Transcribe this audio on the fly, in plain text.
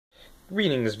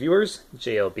Greetings, viewers.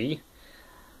 JLB,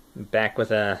 back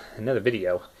with another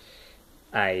video.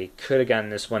 I could have gotten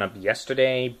this one up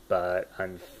yesterday, but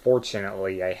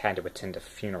unfortunately I had to attend a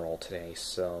funeral today,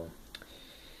 so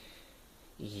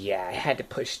yeah, I had to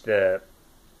push the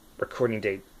recording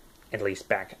date at least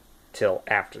back till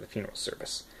after the funeral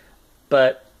service.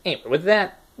 But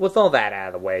anyway, with all that out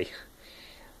of the way,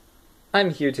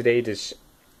 I'm here today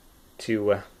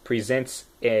to present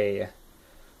a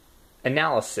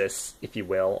analysis, if you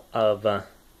will, of the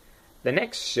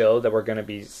next show that we're going to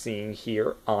be seeing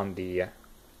here on the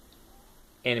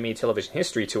Anime Television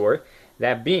History Tour,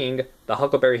 that being the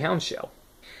Huckleberry Hound show.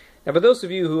 Now, for those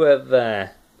of you who have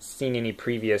seen any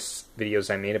previous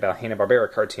videos I made about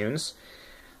Hanna-Barbera cartoons,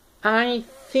 I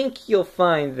think you'll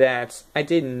find that I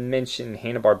did mention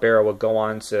Hanna-Barbera will go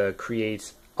on to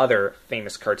create other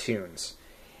famous cartoons.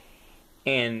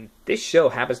 And this show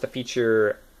happens to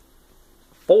feature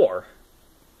 4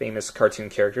 famous cartoon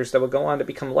characters that will go on to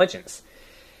become legends.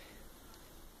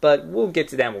 But we'll get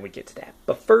to that when we get to that.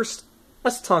 But first,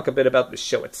 let's talk a bit about the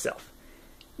show itself.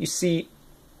 You see,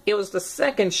 it was the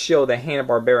second show that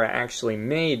Hanna-Barbera actually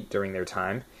made during their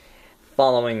time,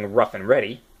 following Rough and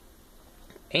Ready.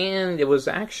 And it was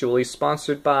actually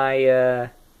sponsored by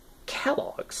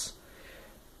Kellogg's.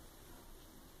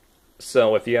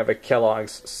 So if you have a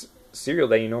Kellogg's cereal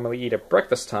that you normally eat at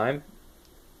breakfast time,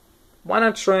 why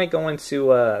not try going to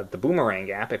the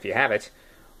Boomerang app if you have it,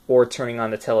 or turning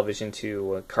on the television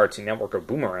to Cartoon Network or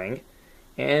Boomerang,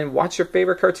 and watch your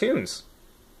favorite cartoons.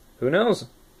 Who knows?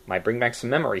 Might bring back some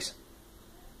memories.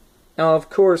 Now, of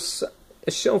course,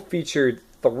 the show featured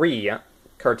 3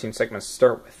 cartoon segments to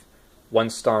start with.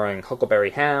 One starring Huckleberry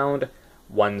Hound,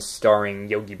 one starring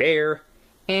Yogi Bear,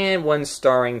 and one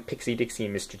starring Pixie, Dixie,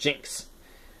 and Mr. Jinks.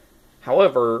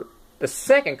 However, the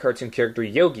second cartoon character,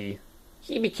 Yogi,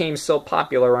 he became so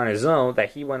popular on his own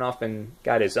that he went off and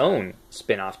got his own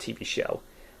spin-off TV show.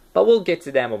 But we'll get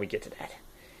to that when we get to that.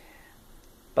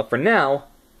 But for now,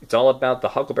 it's all about the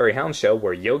Huckleberry Hound show,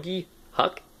 where Yogi,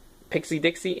 Huck, Pixie,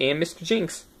 Dixie, and Mr.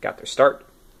 Jinks got their start.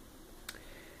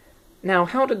 Now,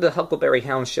 how did the Huckleberry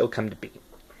Hound show come to be?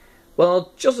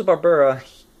 Well, Joseph Barbera,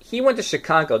 he went to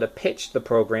Chicago to pitch the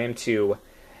program to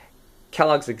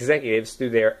Kellogg's executives through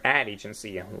their ad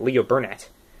agency, Leo Burnett.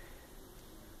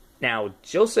 Now,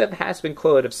 Joseph has been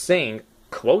quoted of saying,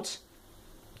 quote,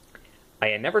 "I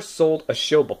had never sold a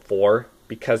show before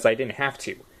because I didn't have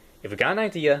to. If we got an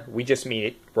idea, we just made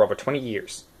it for over 20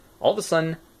 years. All of a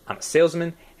sudden, I'm a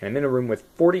salesman, and I'm in a room with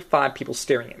 45 people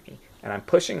staring at me, and I'm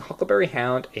pushing Huckleberry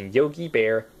Hound and Yogi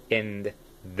Bear and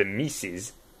the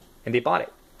Mises, and they bought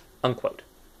it." Unquote.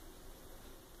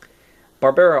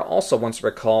 Barbera also once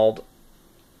recalled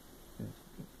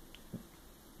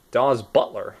Dawes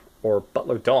Butler, or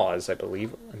Butler Dawes, I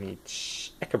believe. Let me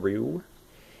checkaroo.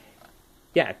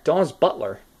 Yeah, Dawes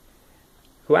Butler,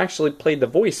 who actually played the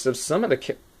voices of some of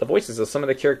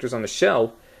the characters on the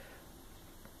show.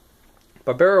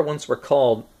 Barbera once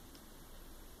recalled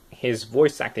his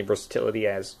voice acting versatility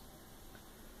as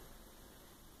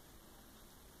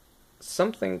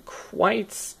something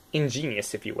quite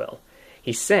ingenious, if you will.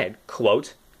 He said,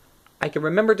 quote, "I can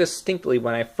remember distinctly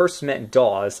when I first met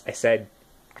Dawes, I said,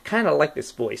 I kind of like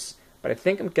this voice, but I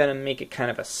think I'm going to make it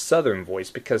kind of a southern voice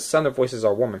because southern voices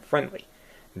are warm and friendly."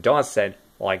 And Dawes said,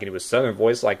 "Well, I can do a southern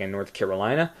voice like in North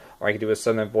Carolina, or I can do a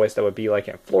southern voice that would be like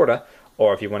in Florida,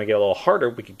 or if you want to get a little harder,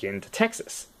 we could get into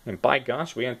Texas. And by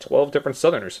gosh, we had 12 different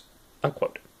southerners."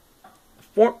 Unquote.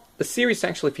 The series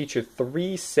actually featured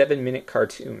 3 7-minute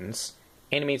cartoons,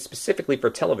 animated specifically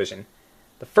for television.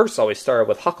 The first always started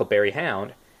with Huckleberry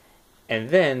Hound, and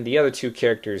then the other 2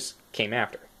 characters came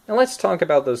after. Now let's talk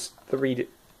about those 3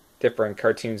 different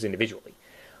cartoons individually.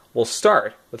 We'll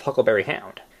start with Huckleberry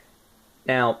Hound.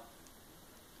 Now,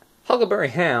 Huckleberry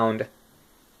Hound,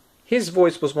 his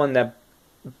voice was one that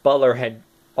Butler had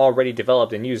already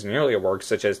developed and used in earlier works,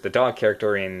 such as the dog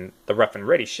character in the Rough and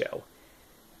Ready show.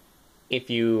 If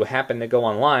you happen to go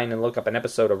online and look up an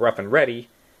episode of Rough and Ready,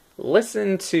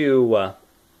 listen to,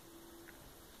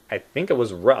 I think it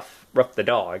was Ruff the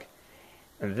dog,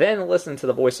 and then listen to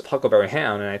the voice of Huckleberry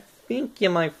Hound, and I think you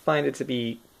might find it to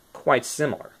be quite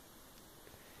similar.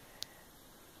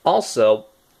 Also,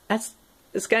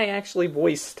 this guy actually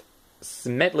voiced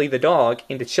Smedley the dog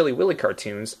in the Chilly Willy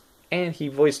cartoons, and he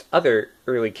voiced other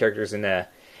early characters in the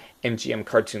MGM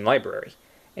cartoon library.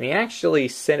 And he actually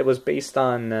said it was based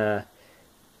on the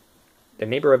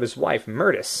neighbor of his wife,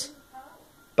 Murtis.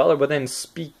 Butler would then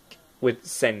speak with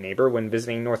said neighbor when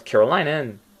visiting North Carolina,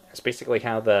 and that's basically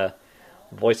how the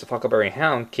voice of Huckleberry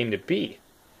Hound came to be.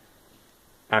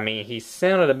 I mean, he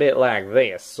sounded a bit like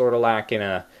this, sort of like in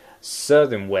a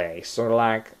southern way, sort of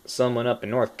like someone up in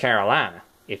North Carolina,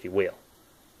 if you will.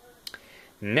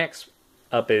 Next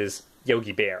up is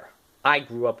Yogi Bear. I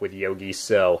grew up with Yogi,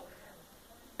 so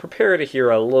prepare to hear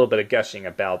a little bit of gushing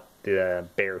about the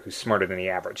bear who's smarter than the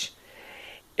average.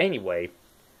 Anyway,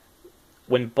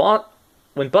 when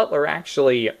Butler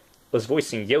actually was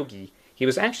voicing Yogi, he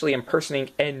was actually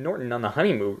impersonating Ed Norton on the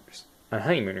Honeymooners,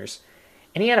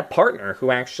 and he had a partner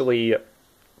who actually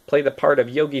played the part of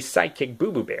Yogi's sidekick,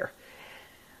 Boo Boo Bear.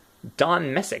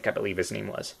 Don Messick, I believe his name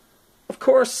was. Of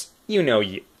course,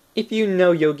 if you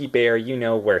know Yogi Bear, you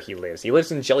know where he lives. He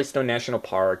lives in Jellystone National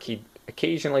Park. He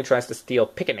occasionally tries to steal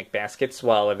picnic baskets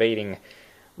while evading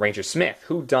Ranger Smith,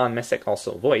 who Don Messick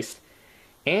also voiced.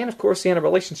 And, of course, he had a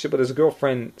relationship with his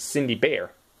girlfriend, Cindy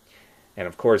Bear. And,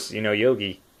 of course,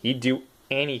 Yogi, he'd do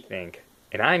anything,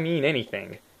 and I mean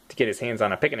anything, to get his hands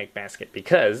on a picnic basket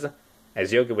because,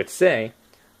 as Yogi would say,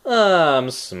 I'm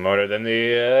smarter than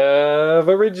the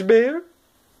average bear.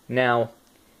 Now,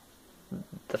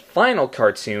 the final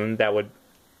cartoon at that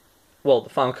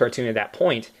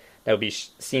point that would be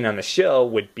seen on the show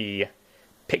would be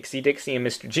Pixie, Dixie, and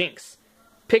Mr. Jinks.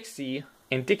 Pixie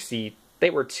and Dixie, they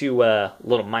were two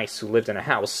little mice who lived in a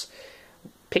house.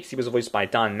 Pixie was voiced by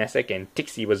Don Messick, and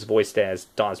Dixie was voiced as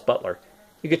Dawes Butler.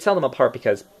 You could tell them apart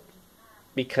because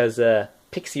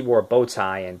Pixie wore a bow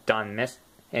tie, and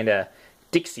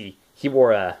Dixie, he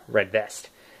wore a red vest.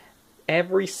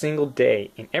 Every single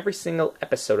day, in every single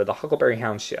episode of the Huckleberry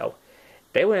Hound show,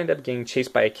 they would end up getting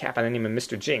chased by a cat by the name of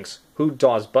Mr. Jinks, who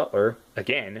Dawes Butler,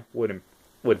 again, would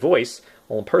voice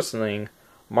while impersonating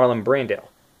Marlon Brando.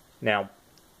 Now,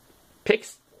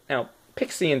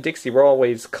 Pixie and Dixie were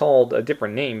always called a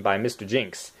different name by Mr.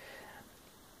 Jinks.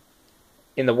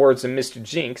 In the words of Mr.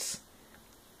 Jinks,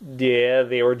 yeah,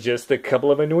 they were just a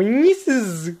couple of annoying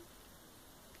nieces.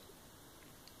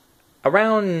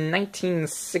 Around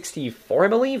 1964, I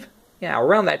believe? Yeah,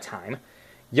 around that time,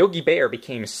 Yogi Bear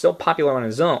became so popular on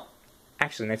his own.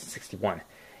 Actually, 1961.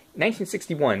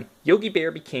 1961, Yogi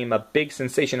Bear became a big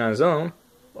sensation on his own.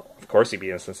 Well, of course he'd be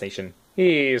a sensation.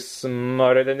 He's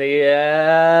smarter than the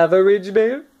average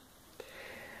bear.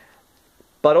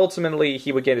 But ultimately,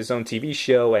 he would get his own TV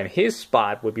show, and his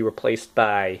spot would be replaced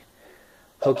by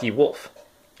Hokey Wolf.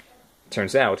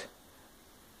 Turns out,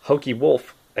 Hokey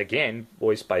Wolf, again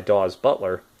voiced by Dawes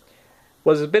Butler,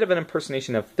 was a bit of an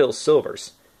impersonation of Phil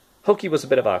Silvers. Hokey was a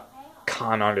bit of a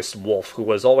con artist wolf who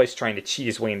was always trying to cheat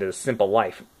his way into the simple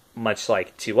life, much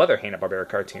like two other Hanna-Barbera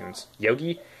cartoons,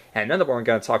 Yogi, and another one we're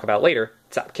going to talk about later,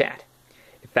 Top Cat.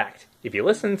 In fact, if you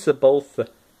listen to both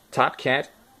Top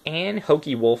Cat and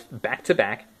Hokey Wolf back to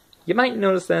back, you might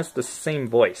notice that's the same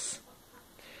voice.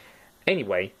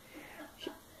 Anyway,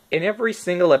 in every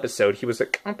single episode, he was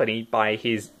accompanied by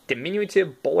his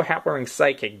diminutive bowler hat wearing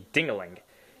sidekick, Dingaling.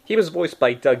 He was voiced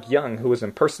by Doug Young, who was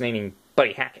impersonating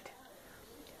Buddy Hackett.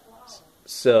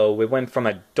 So it went from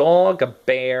a dog, a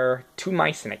bear, two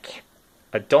mice, and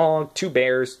a dog, two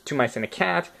bears, two mice, and a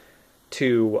cat,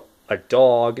 to a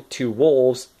dog, two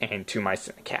wolves, and two mice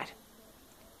and a cat.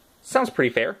 Sounds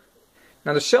pretty fair.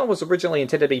 Now, the show was originally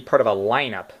intended to be part of a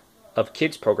lineup of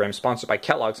kids programs sponsored by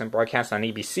Kellogg's and broadcast on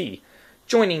ABC,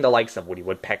 joining the likes of Woody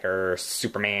Woodpecker,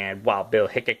 Superman, Wild Bill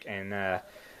Hickok, and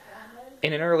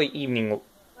in an early evening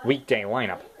weekday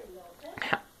lineup.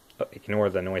 Ignore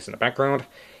the noise in the background.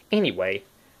 Anyway,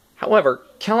 however,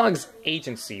 Kellogg's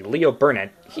agency, Leo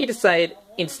Burnett, he decided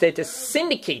instead to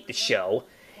syndicate the show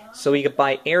so he could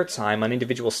buy airtime on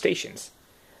individual stations.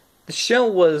 The show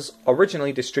was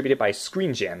originally distributed by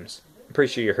Screen Gems. I'm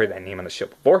pretty sure you heard that name on the show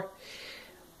before.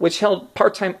 Which held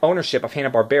part-time ownership of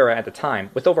Hanna-Barbera at the time,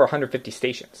 with over 150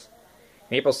 stations.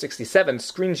 In April '67,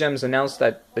 Screen Gems announced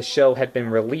that the show had been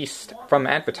released from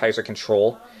advertiser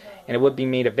control, and it would be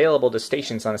made available to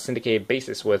stations on a syndicated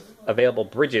basis with available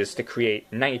bridges to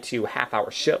create 92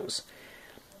 half-hour shows.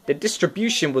 The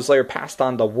distribution was later passed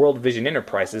on to World Vision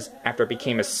Enterprises after it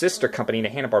became a sister company to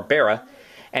Hanna-Barbera,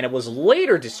 and it was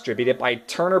later distributed by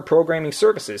Turner Programming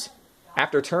Services.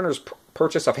 After Turner's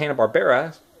purchase of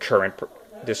Hanna-Barbera, current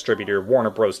distributor Warner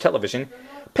Bros. Television,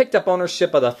 picked up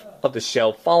ownership of the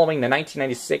show following the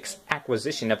 1996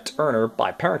 acquisition of Turner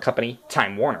by parent company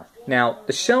Time Warner. Now,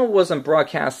 the show wasn't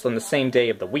broadcast on the same day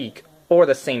of the week or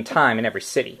the same time in every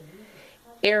city.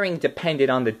 Airing depended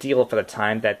on the deal for the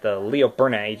time that the Leo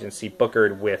Burnett agency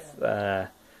brokered with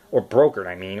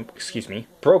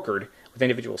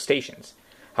individual stations.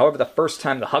 However, the first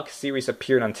time the Huck series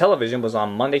appeared on television was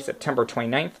on Monday, September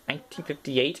 29th,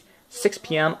 1958, 6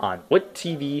 p.m. on WIT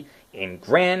TV in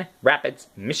Grand Rapids,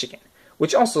 Michigan,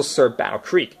 which also served Battle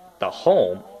Creek, the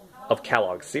home of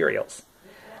Kellogg's cereals.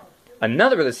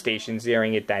 Another of the stations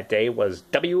airing it that day was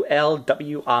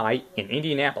WLWI in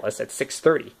Indianapolis at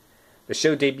 6:30. The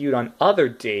show debuted on other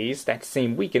days that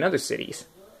same week in other cities.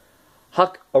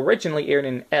 Huck originally aired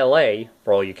in LA,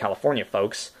 for all you California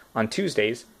folks, on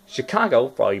Tuesdays, Chicago,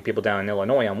 for all you people down in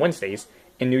Illinois, on Wednesdays,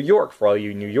 and New York, for all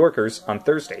you New Yorkers, on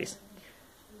Thursdays.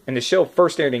 And the show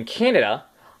first aired in Canada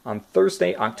on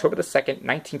Thursday, October the 2nd,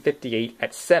 1958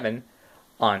 at 7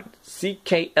 on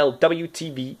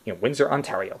CKLW-TV in Windsor,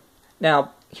 Ontario.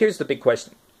 Now, here's the big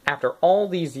question. After all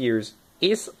these years,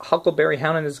 is Huckleberry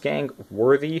Hound and his gang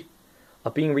worthy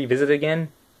of being revisited again?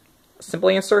 Simple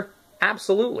answer,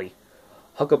 absolutely.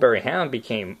 Huckleberry Hound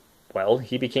became, well,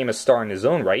 he became a star in his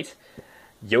own right.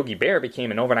 Yogi Bear became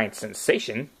an overnight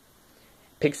sensation.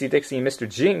 Pixie, Dixie, and Mr.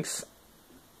 Jinks,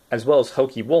 as well as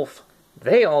Hokey Wolf,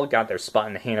 they all got their spot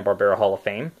in the Hanna-Barbera Hall of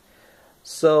Fame.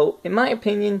 So, in my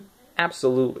opinion,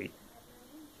 absolutely.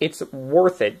 It's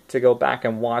worth it to go back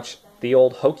and watch the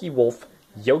old Hokey Wolf,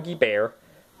 Yogi Bear,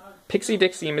 Pixie,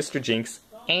 Dixie, and Mr. Jinks,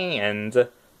 and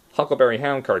Huckleberry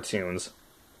Hound cartoons.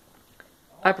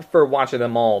 I prefer watching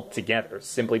them all together,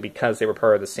 simply because they were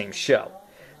part of the same show.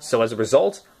 So as a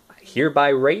result, I hereby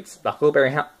rate the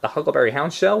Huckleberry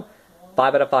Hound show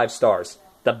 5 out of 5 stars.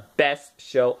 The best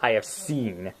show I have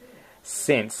seen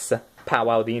since Pow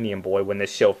Wow the Indian Boy when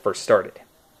this show first started.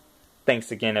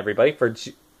 Thanks again, everybody, for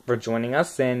joining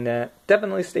us, and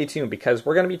definitely stay tuned, because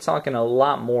we're going to be talking a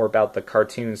lot more about the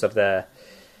cartoons of the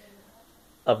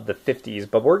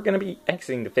 50s, but we're going to be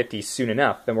exiting the 50s soon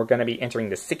enough, and we're going to be entering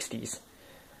the 60s.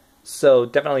 So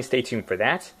definitely stay tuned for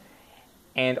that.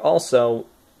 And also,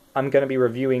 I'm going to be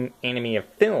reviewing anime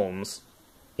films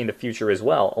in the future as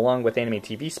well, along with anime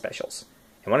TV specials.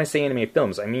 And when I say anime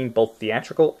films, I mean both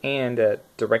theatrical and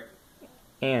direct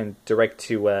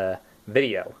to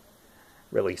video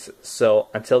releases. So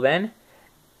until then,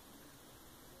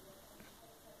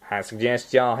 I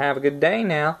suggest y'all have a good day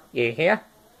now. Yeah.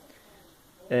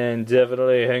 And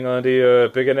definitely hang on to your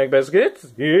picnic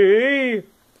biscuits. Yeah.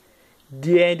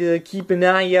 And keep an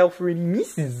eye out for any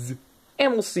misses.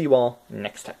 And we'll see you all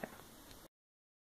next time.